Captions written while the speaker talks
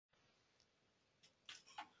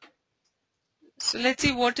So let's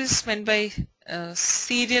see what is meant by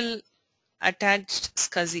serial attached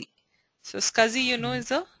SCSI. So SCSI, you know,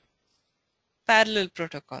 is a parallel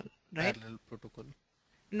protocol, right? Parallel protocol.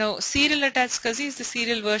 Now, serial attached SCSI is the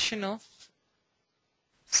serial version of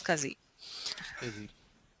SCSI. Scuzzy.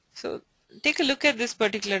 So take a look at this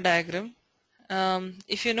particular diagram.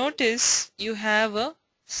 If you notice, you have a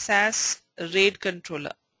SAS RAID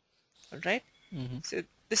controller, all right? So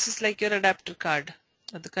this is like your adapter card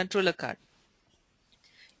or the controller card.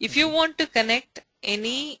 If you Okay. want to connect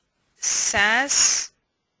any SAS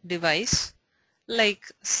device like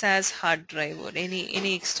SAS hard drive or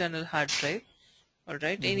any external hard drive, all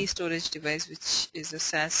right, any storage device which is a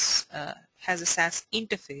SAS has a SAS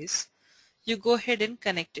interface, you go ahead and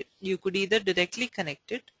connect it. You could either directly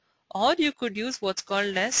connect it or you could use what's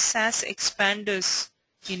called as Sas Expanders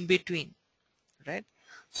in between, right?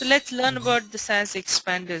 So let's learn about the Sas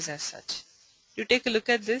Expanders as such. You take a look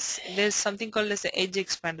at this. There's something called as the edge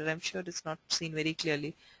expander. I'm sure it's not seen very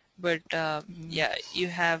clearly, but yeah, you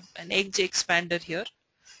have an edge expander here.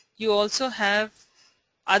 You also have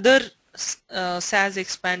other SAS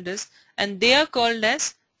expanders, and they are called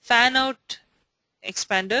as fan out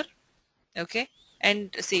expander. Okay,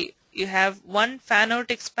 and see, you have one fan out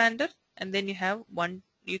expander, and then you have one,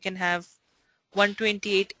 you can have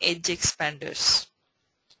 128 edge expanders.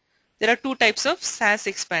 There are two types of SAS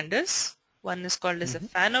expanders. One is called as a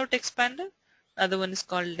fan out expander, other one is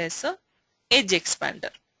called as a edge expander.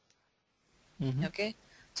 Okay,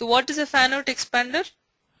 so what is a fan out expander?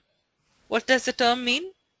 What does the term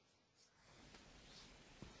mean?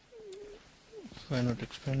 Why not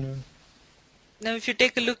expander? Now if you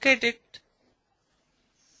take a look at it,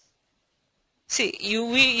 see,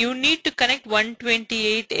 you need to connect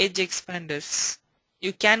 128 edge expanders.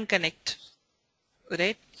 You can connect,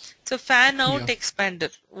 right? So fan out Yeah.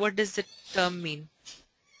 expander, what does the term mean?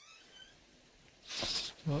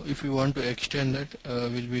 If you want to extend that,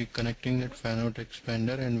 we'll be connecting that fan out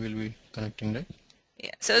expander and we'll be connecting that.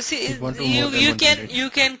 Yeah. So see, If you want to more than you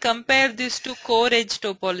can compare this to core edge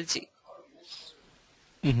topology.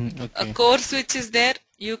 A Okay. core switch is there,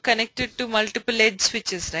 you connect it to multiple edge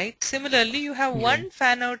switches, right? Similarly, you have Yeah. one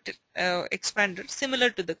fan out expander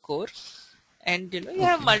similar to the core, and you know you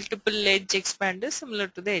have Okay. multiple edge expanders similar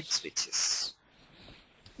to the edge switches.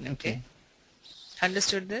 Okay, Okay.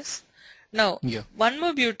 understood this? Now, Yeah. one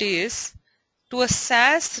more beauty is, to a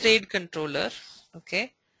SAS RAID controller,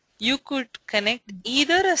 okay, you could connect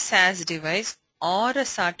either a SAS device or a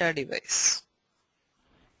SATA device.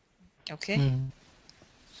 Okay,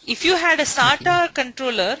 if you had a Okay. SATA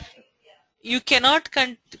controller, you cannot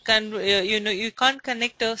you can't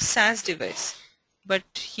connect a SAS device, but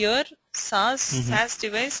here SAS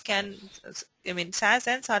device can, I mean SAS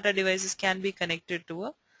and SATA devices can be connected to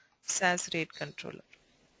a SAS RAID controller,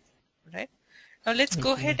 right? Now let's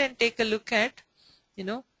go Okay. ahead and take a look at, you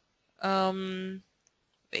know, um,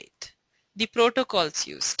 wait, the protocols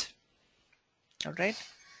used. All right.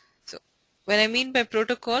 So when I mean by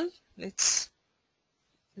protocol,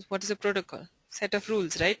 what is a protocol? Set of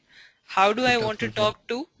rules, right? How do I Set of want to rules. Yeah. talk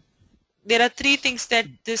to? There are three things that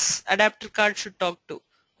this adapter card should talk to.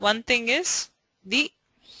 One thing is the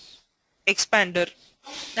expander.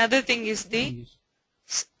 Another thing is the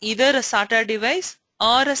Yes. either a SATA device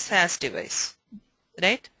or a SAS device,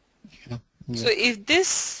 right? Yeah. So Yeah. if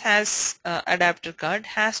this has adapter card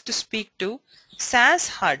has to speak to SAS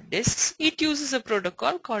hard disks, it uses a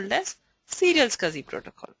protocol called as Serial SCSI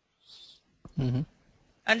protocol.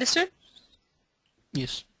 Understood?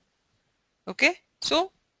 Yes. Okay.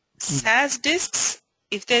 So SAS disks,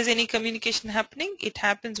 if there's any communication happening, it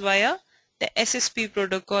happens via the SSP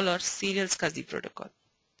protocol or Serial SCSI protocol.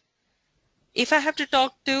 If I have to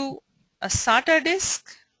talk to a SATA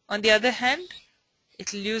disk, on the other hand,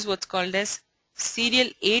 it will use what's called as Serial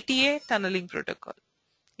ATA tunneling protocol.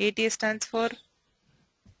 ATA stands for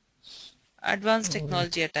Advanced Oh,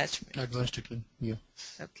 Technology Attachment. advanced technique. Yeah.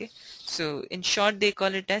 Okay, so in short they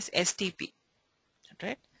call it as STP,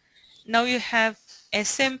 right? Now you have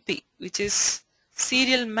SMP, which is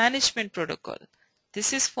Serial Management Protocol.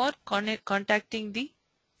 This is for contacting the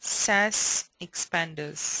SAS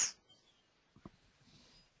expanders.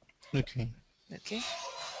 Okay. Okay,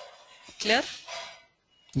 clear?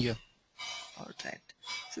 Yeah. All right.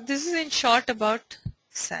 So this is in short about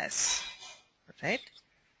SAS, right?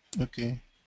 Okay.